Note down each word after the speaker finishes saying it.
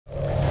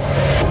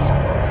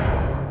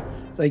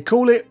They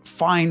call it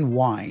fine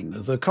wine,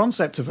 the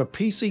concept of a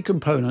PC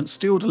component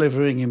still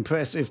delivering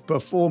impressive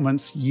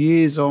performance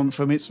years on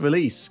from its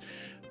release.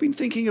 I've been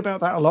thinking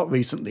about that a lot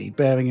recently,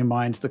 bearing in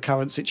mind the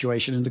current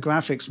situation in the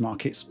graphics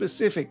market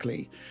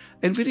specifically.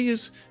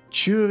 Nvidia's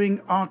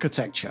Turing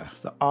architecture,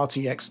 the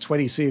RTX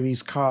 20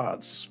 series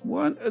cards,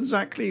 weren't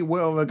exactly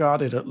well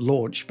regarded at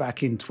launch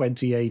back in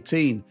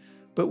 2018.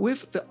 But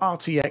with the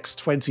RTX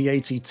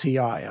 2080 Ti,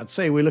 I'd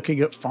say we're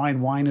looking at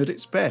fine wine at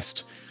its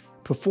best.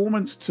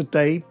 Performance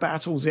today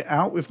battles it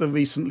out with the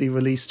recently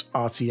released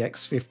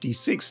RTX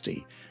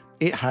 5060.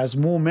 It has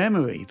more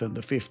memory than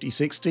the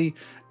 5060,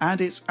 and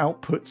its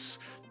outputs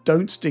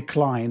don't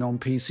decline on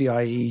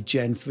PCIe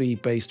Gen 3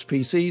 based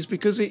PCs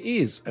because it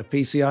is a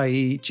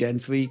PCIe Gen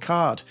 3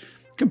 card.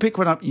 You can pick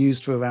one up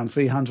used for around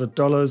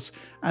 $300,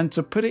 and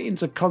to put it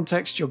into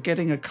context, you're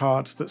getting a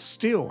card that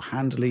still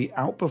handily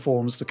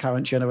outperforms the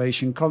current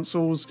generation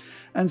consoles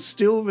and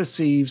still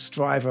receives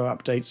driver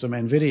updates from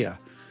Nvidia.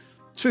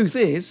 Truth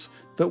is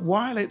that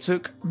while it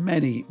took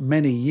many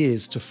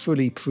years to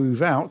fully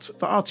prove out,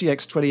 the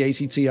RTX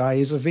 2080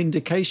 Ti is a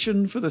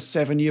vindication for the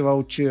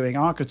 7-year-old Turing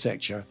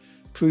architecture,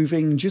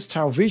 proving just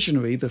how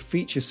visionary the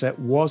feature set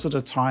was at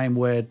a time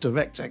where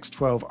DirectX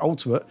 12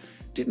 Ultimate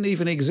didn't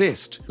even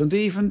exist. And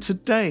even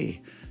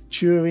today,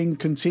 Turing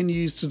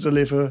continues to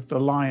deliver the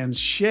lion's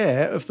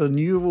share of the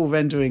neural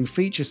rendering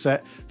feature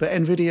set that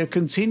Nvidia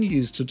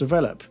continues to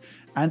develop,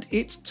 and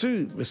it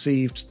too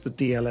received the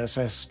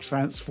DLSS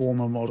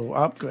transformer model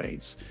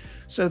upgrades.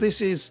 So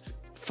this is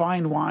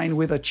fine wine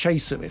with a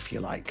chaser, if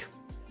you like.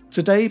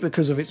 Today,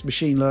 because of its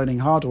machine learning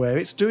hardware,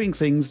 it's doing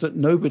things that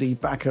nobody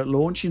back at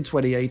launch in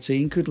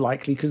 2018 could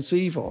likely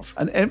conceive of,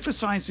 and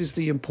emphasizes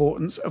the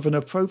importance of an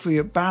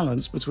appropriate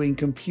balance between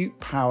compute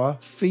power,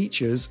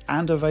 features,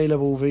 and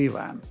available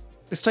VRAM.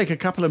 Let's take a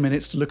couple of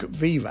minutes to look at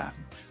VRAM.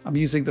 I'm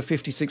using the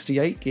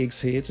 5068 gigs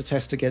here to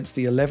test against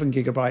the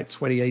 11GB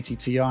 2080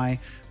 Ti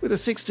with a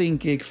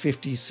 16GB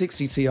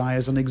 5060 Ti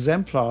as an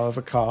exemplar of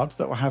a card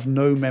that will have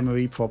no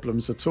memory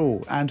problems at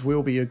all and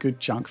will be a good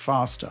chunk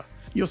faster.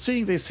 You're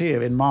seeing this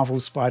here in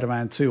Marvel's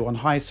Spider-Man 2 on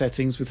high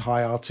settings with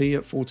high RT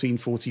at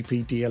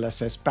 1440p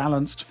DLSS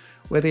balanced,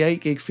 where the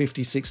 8GB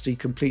 5060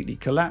 completely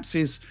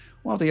collapses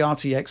while the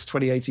RTX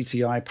 2080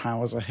 Ti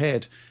powers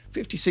ahead.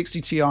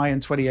 5060 Ti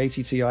and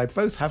 2080 Ti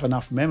both have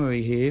enough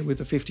memory here, with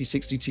the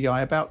 5060 Ti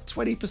about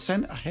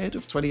 20% ahead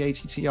of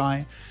 2080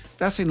 Ti.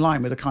 That's in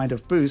line with the kind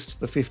of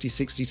boost the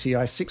 5060 Ti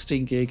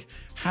 16GB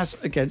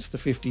has against the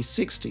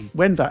 5060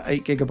 when that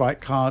 8GB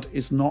card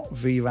is not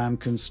VRAM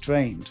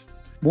constrained.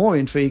 More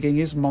intriguing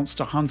is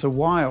Monster Hunter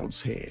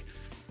Wilds here.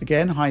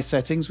 Again, high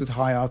settings with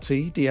high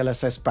RT,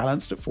 DLSS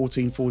balanced at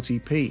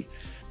 1440p.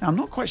 Now, I'm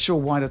not quite sure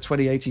why the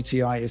 2080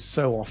 Ti is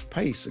so off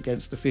pace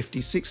against the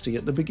 5060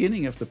 at the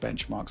beginning of the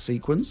benchmark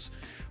sequence,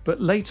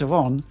 but later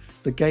on,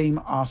 the game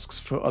asks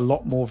for a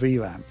lot more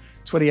VRAM.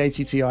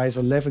 2080 Ti's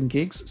 11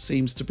 gigs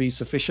seems to be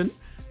sufficient.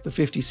 The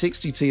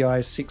 5060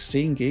 Ti's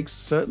 16 gigs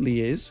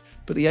certainly is,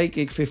 but the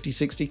 8GB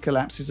 5060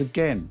 collapses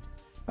again.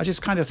 I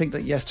just kind of think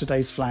that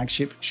yesterday's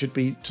flagship should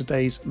be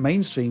today's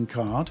mainstream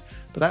card,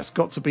 but that's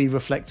got to be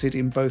reflected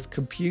in both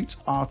compute,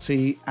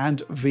 RT,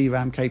 and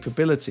VRAM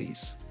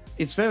capabilities.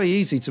 It's very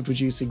easy to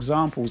produce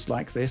examples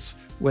like this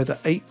where the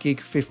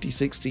 8GB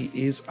 5060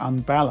 is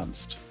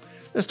unbalanced.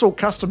 Let's talk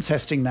custom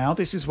testing now.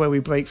 This is where we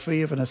break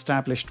free of an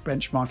established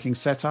benchmarking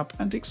setup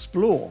and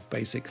explore,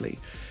 basically.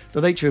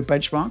 The nature of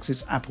benchmarks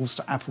is apples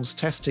to apples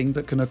testing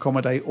that can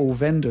accommodate all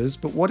vendors,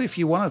 but what if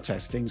you want to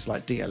test things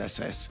like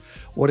DLSS?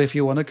 What if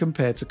you want to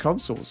compare to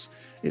consoles?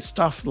 It's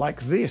stuff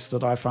like this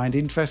that I find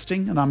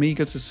interesting, and I'm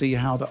eager to see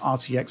how the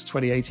RTX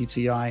 2080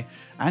 Ti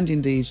and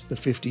indeed the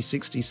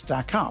 5060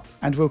 stack up.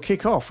 And we'll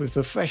kick off with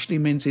the freshly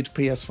minted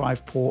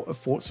PS5 port of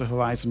Forza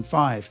Horizon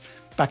 5.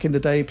 Back in the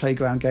day,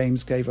 Playground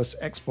Games gave us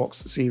Xbox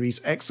Series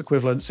X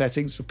equivalent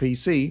settings for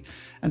PC,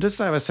 and as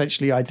they're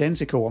essentially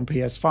identical on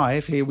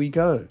PS5, here we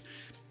go.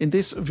 In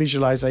this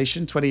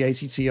visualization,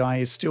 2080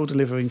 Ti is still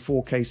delivering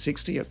 4K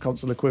 60 at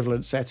console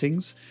equivalent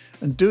settings,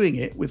 and doing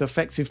it with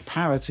effective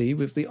parity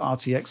with the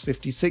RTX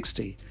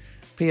 5060.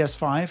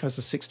 PS5 has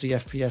a 60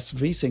 FPS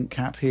VSync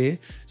cap here,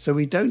 so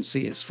we don't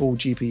see its full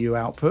GPU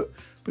output,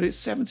 but it's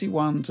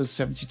 71 to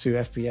 72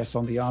 FPS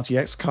on the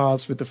RTX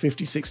cards, with the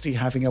 5060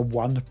 having a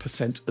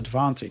 1%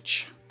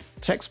 advantage.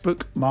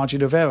 Textbook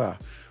margin of error,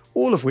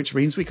 all of which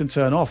means we can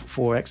turn off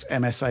 4x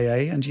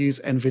MSAA and use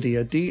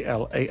NVIDIA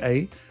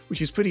DLAA,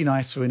 which is pretty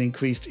nice for an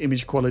increased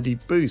image quality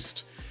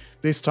boost.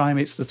 This time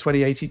it's the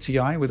 2080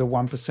 Ti with a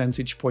 1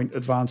 percentage point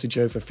advantage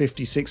over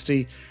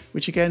 5060,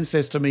 which again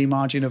says to me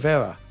margin of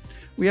error.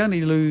 We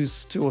only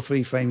lose 2 or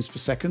 3 frames per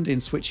second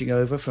in switching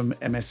over from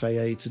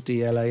MSAA to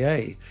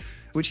DLAA,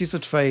 which is a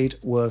trade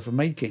worth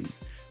making.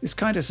 This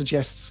kind of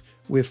suggests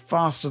we're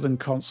faster than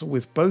console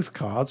with both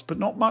cards, but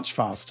not much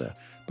faster.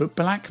 But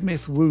Black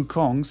Myth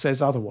Wukong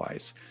says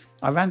otherwise.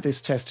 I ran this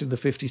test in the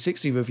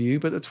 5060 review,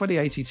 but the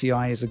 2080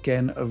 Ti is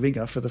again a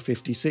ringer for the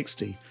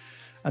 5060.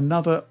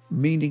 Another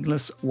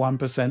meaningless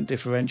 1%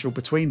 differential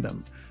between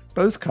them.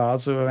 Both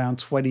cards are around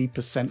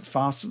 20%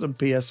 faster than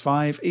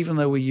PS5, even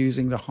though we're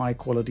using the high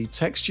quality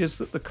textures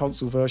that the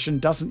console version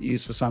doesn't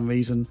use for some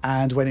reason,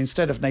 and when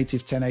instead of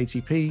native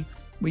 1080p,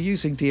 we're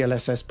using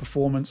DLSS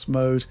performance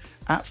mode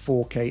at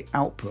 4K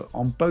output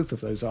on both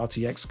of those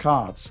RTX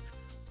cards.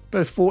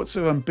 Both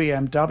Forza and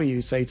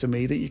BMW say to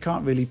me that you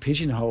can't really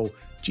pigeonhole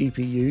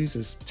GPUs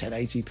as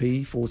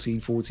 1080p,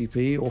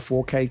 1440p or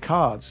 4K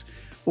cards.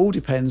 All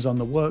depends on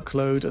the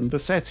workload and the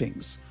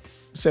settings.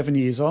 7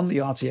 years on, the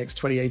RTX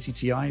 2080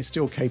 Ti is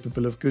still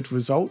capable of good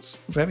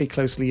results, very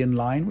closely in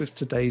line with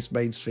today's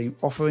mainstream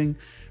offering,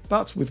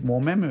 but with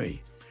more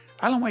memory.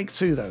 Alan Wake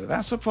 2 though,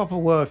 that's a proper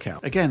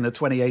workout. Again, the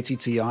 2080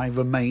 Ti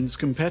remains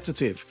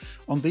competitive.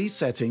 On these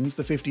settings,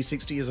 the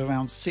 5060 is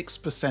around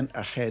 6%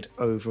 ahead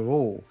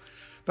overall.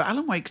 But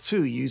Alan Wake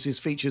 2 uses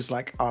features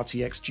like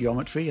RTX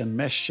geometry and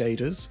mesh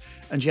shaders,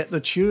 and yet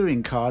the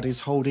Turing card is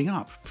holding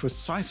up,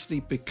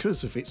 precisely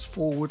because of its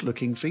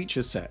forward-looking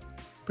feature set.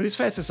 But it's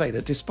fair to say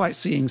that despite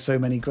seeing so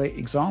many great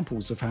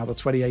examples of how the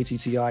 2080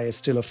 Ti is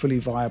still a fully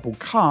viable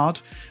card,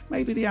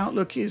 maybe the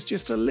outlook is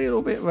just a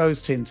little bit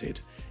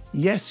rose-tinted.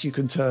 Yes, you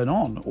can turn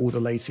on all the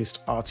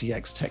latest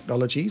RTX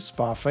technologies,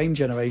 bar frame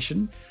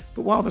generation,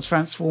 but while the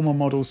Transformer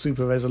model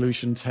super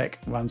resolution tech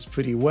runs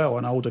pretty well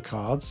on older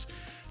cards,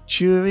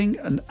 Turing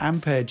and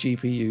Ampere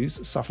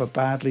GPUs suffer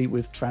badly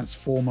with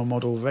Transformer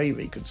model ray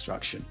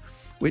reconstruction,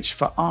 which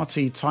for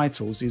RT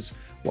titles is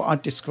what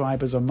I'd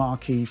describe as a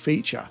marquee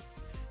feature.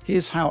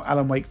 Here's how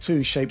Alan Wake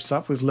 2 shapes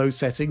up with low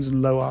settings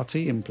and low RT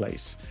in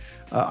place.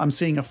 I'm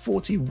seeing a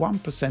 41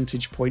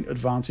 percentage point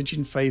advantage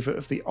in favour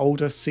of the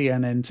older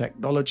CNN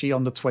technology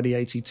on the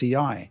 2080 Ti.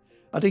 I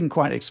didn't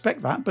quite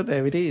expect that, but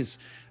there it is.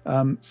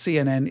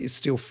 CNN is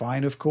still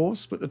fine, of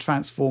course, but the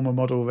Transformer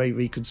model ray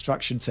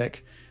reconstruction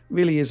tech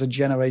really is a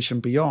generation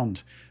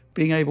beyond.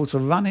 Being able to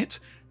run it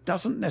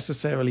doesn't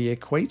necessarily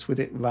equate with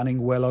it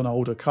running well on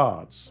older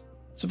cards.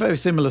 It's a very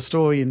similar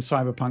story in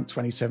Cyberpunk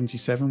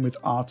 2077 with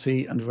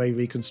RT and ray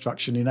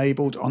reconstruction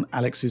enabled on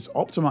Alex's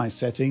optimized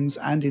settings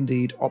and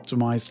indeed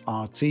optimized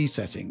RT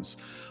settings.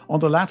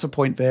 On the latter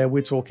point there,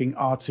 we're talking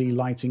RT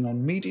lighting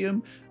on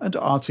medium and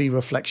RT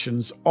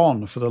reflections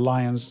on for the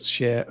lion's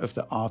share of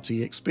the RT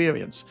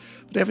experience,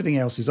 but everything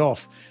else is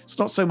off. It's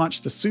not so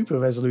much the super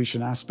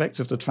resolution aspect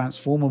of the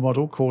Transformer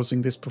model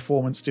causing this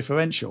performance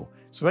differential,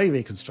 it's ray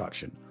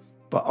reconstruction.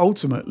 But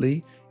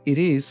ultimately, it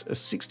is a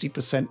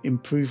 60%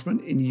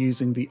 improvement in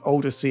using the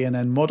older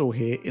CNN model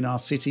here in our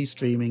city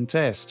streaming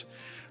test.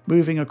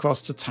 Moving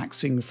across to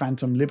taxing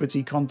Phantom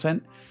Liberty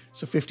content,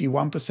 it's a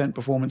 51%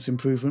 performance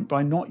improvement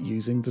by not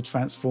using the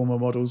Transformer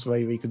model's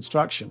ray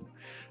reconstruction.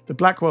 The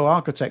Blackwell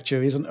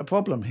architecture isn't a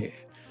problem here.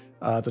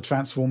 The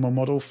Transformer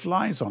model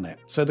flies on it,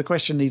 so the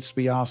question needs to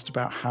be asked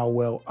about how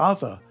well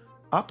other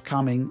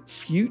upcoming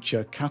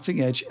future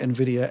cutting-edge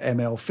NVIDIA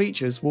ML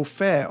features will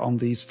fare on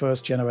these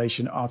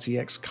first-generation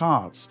RTX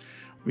cards.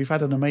 We've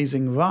had an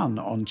amazing run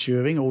on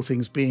Turing, all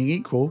things being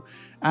equal,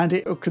 and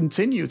it will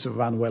continue to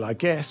run well, I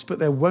guess, but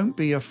there won't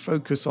be a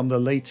focus on the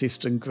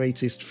latest and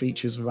greatest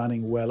features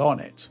running well on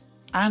it.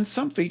 And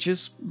some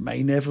features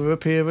may never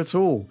appear at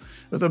all.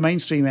 At the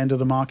mainstream end of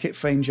the market,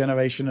 frame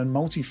generation and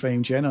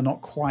multi-frame gen are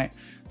not quite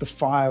the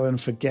fire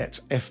and forget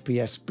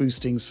FPS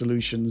boosting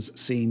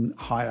solutions seen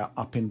higher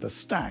up in the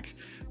stack,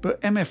 but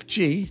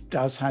MFG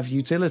does have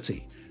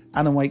utility.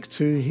 Alan Wake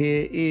 2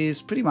 here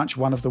is pretty much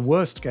one of the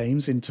worst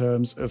games in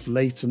terms of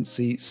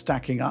latency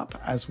stacking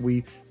up as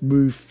we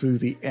move through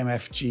the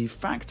MFG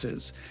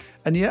factors,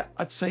 and yet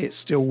I'd say it's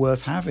still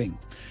worth having.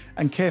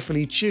 And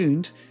carefully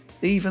tuned,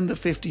 even the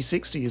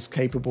 5060 is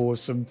capable of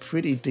some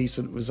pretty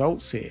decent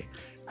results here,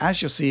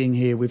 as you're seeing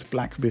here with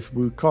Black Myth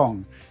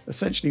Wukong,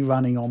 essentially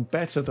running on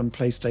better than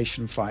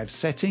PlayStation 5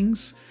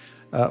 settings,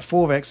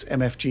 4x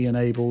MFG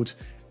enabled,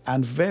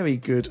 and very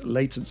good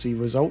latency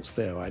results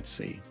there, I'd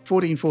see.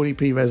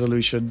 1440p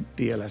resolution,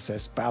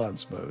 DLSS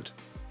balance mode.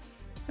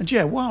 And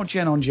yeah, while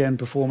gen-on-gen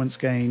performance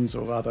gains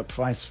or other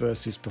price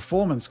versus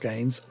performance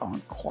gains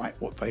aren't quite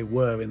what they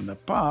were in the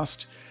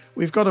past,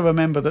 we've got to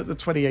remember that the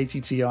 2080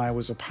 Ti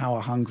was a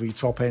power-hungry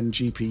top-end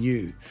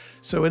GPU,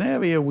 so an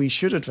area we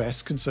should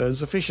address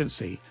concerns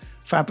efficiency.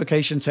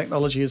 Fabrication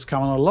technology has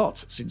come on a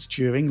lot since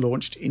Turing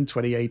launched in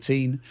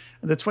 2018,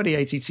 and the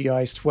 2080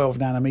 Ti's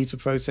 12nm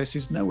process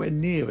is nowhere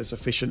near as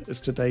efficient as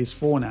today's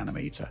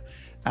 4nm,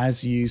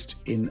 as used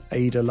in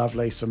Ada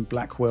Lovelace and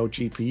Blackwell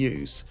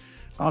GPUs,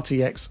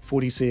 RTX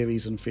 40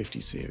 series and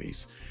 50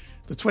 series.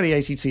 The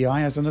 2080 Ti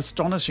has an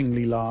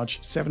astonishingly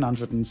large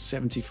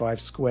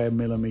 775 square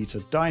millimeter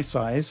die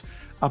size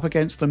up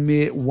against the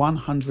mere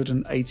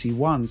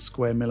 181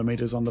 square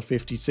millimeters on the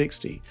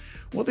 5060.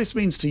 What this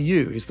means to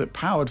you is that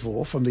power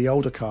draw from the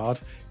older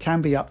card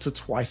can be up to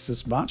twice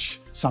as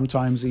much,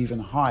 sometimes even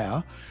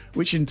higher,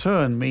 which in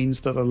turn means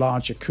that a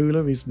larger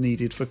cooler is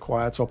needed for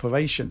quiet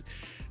operation.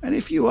 And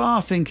if you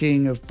are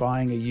thinking of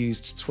buying a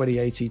used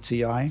 2080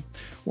 Ti,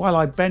 while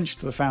I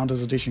benched the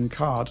Founders Edition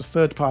card, a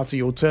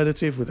third-party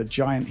alternative with a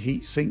giant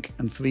heatsink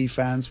and 3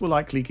 fans will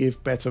likely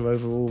give better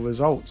overall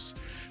results.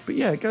 But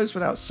yeah, it goes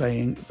without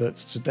saying that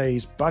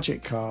today's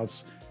budget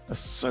cards are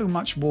so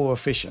much more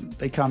efficient.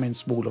 They come in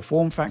smaller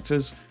form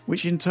factors,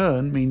 which in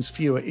turn means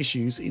fewer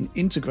issues in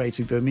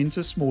integrating them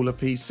into smaller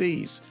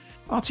PCs.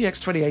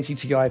 RTX 2080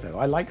 Ti though,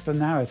 I like the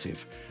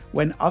narrative.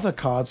 When other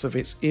cards of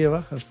its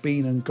era have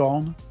been and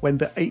gone, when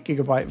the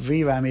 8GB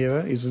VRAM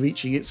era is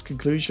reaching its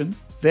conclusion,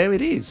 there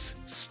it is,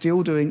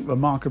 still doing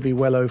remarkably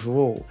well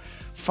overall.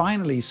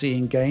 Finally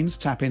seeing games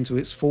tap into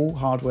its full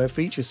hardware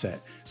feature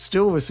set,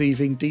 still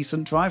receiving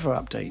decent driver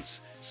updates,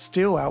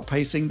 still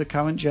outpacing the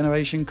current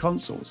generation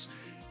consoles,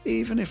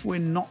 even if we're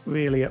not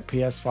really at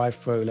PS5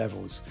 Pro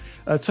levels.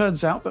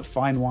 Turns out that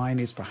fine wine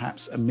is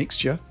perhaps a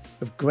mixture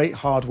of great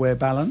hardware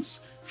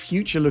balance,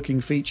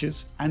 future-looking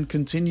features, and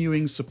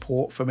continuing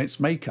support from its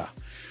maker.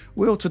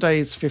 Will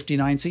today's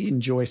 5090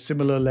 enjoy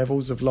similar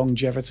levels of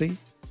longevity?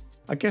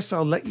 I guess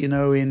I'll let you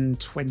know in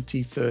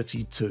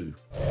 2032.